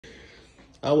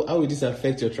How will this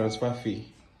affect your transfer fee?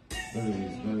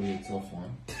 Very tough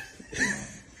one.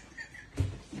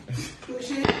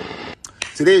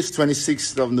 Today is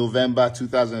 26th of November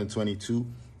 2022.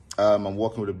 I'm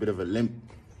walking with a bit of a limp.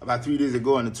 About 3 days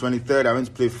ago on the 23rd, I went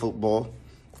to play football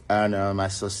and I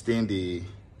sustained a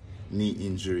knee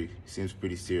injury. Seems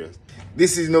pretty serious.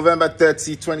 This is November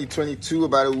 30, 2022,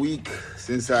 about a week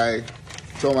since I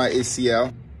tore my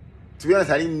ACL. To be honest,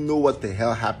 I didn't know what the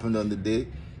hell happened on the day.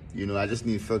 You know, I just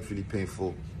knew it felt really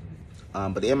painful.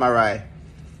 But the MRI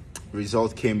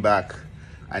result came back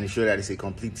and it showed that it's a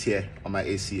complete tear on my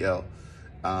ACL.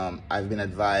 I've been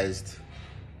advised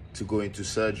to go into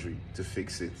surgery to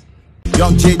fix it.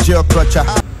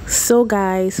 So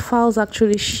guys, Falz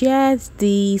actually shared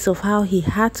this of how he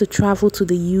had to travel to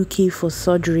the UK for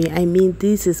surgery. I mean,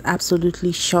 this is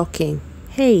absolutely shocking.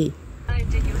 Hey.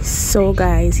 So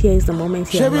guys, here is the moment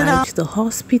he arrived to the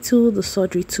hospital. The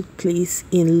surgery took place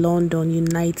in London,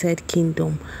 United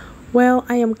Kingdom. Well,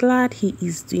 I am glad he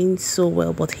is doing so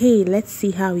well, but hey, let's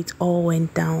see how it all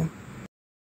went down.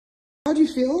 How do you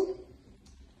feel?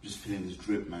 Just feeling this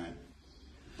drip, man.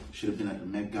 Should have been at the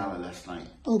Met Gala last night.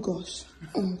 Oh gosh,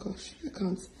 I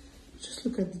can't. Just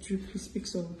look at the drip he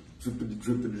speaks of. The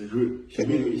drip. I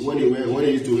mean, what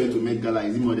they used to wear to Met Gala,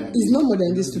 is it more than this? It's not more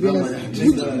than this, to be honest.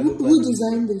 Who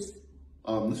designed this?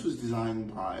 This was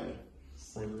designed by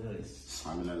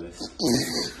Simon Ellis.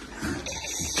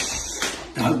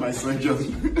 That's my son, John. To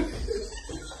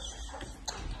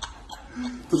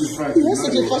be frank, you have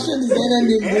such a fashion designer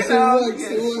name.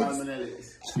 Simon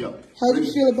Ellis. Yep. How do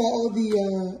you feel about all the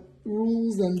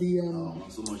rules and the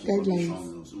so much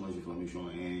guidelines? So much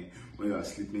information. When you are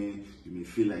sleeping, you may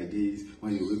feel like this.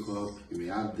 When you wake up, you may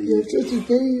have this. You're trying to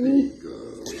pay you. And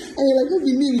you're like,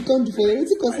 maybe me, we can't do for you.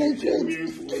 It's a concentrate.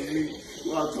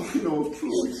 We are talking of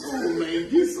truth. Oh my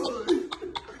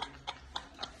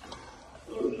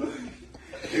God.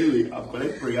 Anyway, I've got a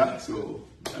prayer, so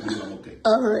I believe I'm okay.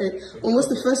 Alright. And what's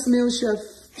the first meal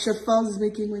Chef Falz is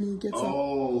making when he gets up?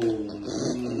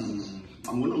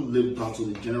 I'm going to live that to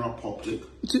the general public.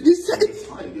 To this side?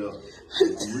 Hi, girl.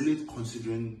 I'm really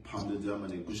considering pounded yam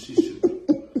and egusi soup.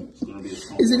 It's going to be a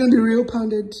strong. Is it going to be real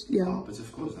pounded yam? But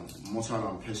of course, mortar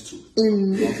and pesto.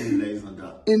 Nothing less than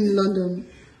that. In London?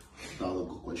 That was a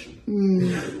good question.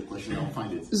 That's a good question. I'll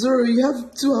find it. Zoro, you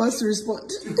have 2 hours to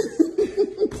respond.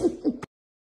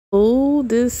 Oh,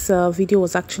 this video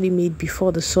was actually made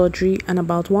before the surgery, and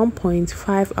about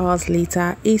 1.5 hours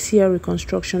later, ACL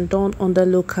reconstruction done under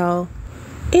local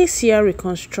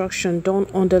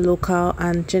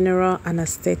and general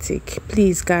anesthetic.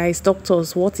 Please guys,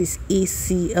 doctors, what is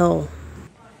ACL?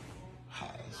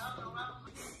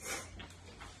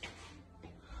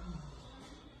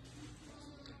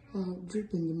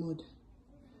 Drip in the mud.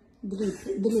 Drip,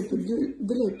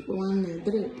 one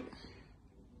drip.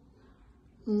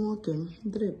 Okay,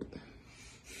 drip.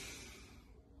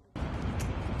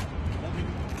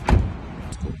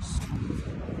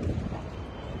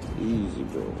 Easy,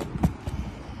 bro.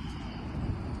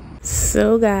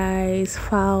 So guys,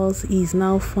 Falz is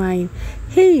now fine.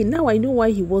 Hey, now I know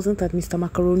why he wasn't at Mr.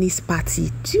 Macaroni's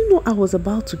party. Do you know I was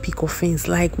about to pick offense?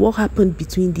 Like, what happened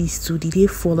between these two? Did they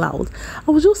fall out?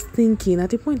 I was just thinking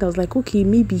at the point, I was like, okay,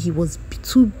 maybe he was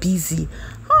too busy.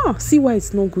 See why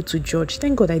it's not good to judge.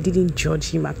 Thank God I didn't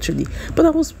judge him actually, but I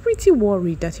was pretty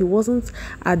worried that he wasn't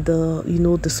at the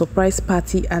the surprise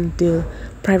party and the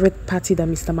private party that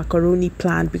Mr. Macaroni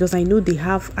planned, because I know they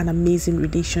have an amazing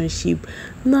relationship.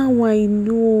 Now I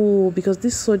know, because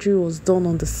this surgery was done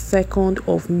on the 2nd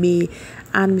of May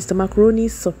and Mr.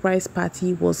 Macaroni's surprise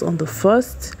party was on the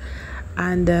 1st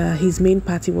and his main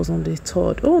party was on the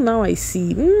 3rd. Oh, now I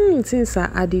see. Things are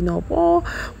adding up. Oh,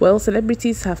 well,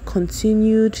 celebrities have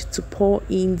continued to pour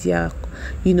in their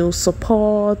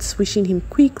support, wishing him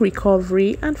quick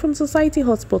recovery. And from Society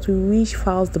Hotspot, we wish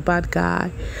Falz, the bad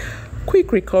guy,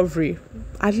 quick recovery.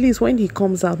 At least when he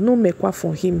comes out, no mekwa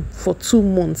for him for 2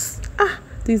 months.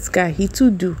 This guy, he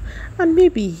too do, and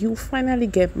maybe he'll finally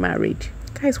get married.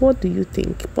 Guys, what do you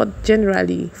think? But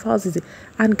generally, Falz is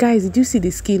and guys, did you see the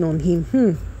skin on him?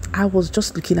 I was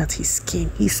just looking at his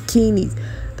skin. His skin is,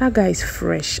 that guy is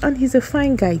fresh, and he's a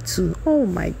fine guy too. Oh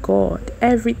my God,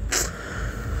 I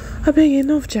beg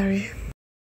enough, Jerry.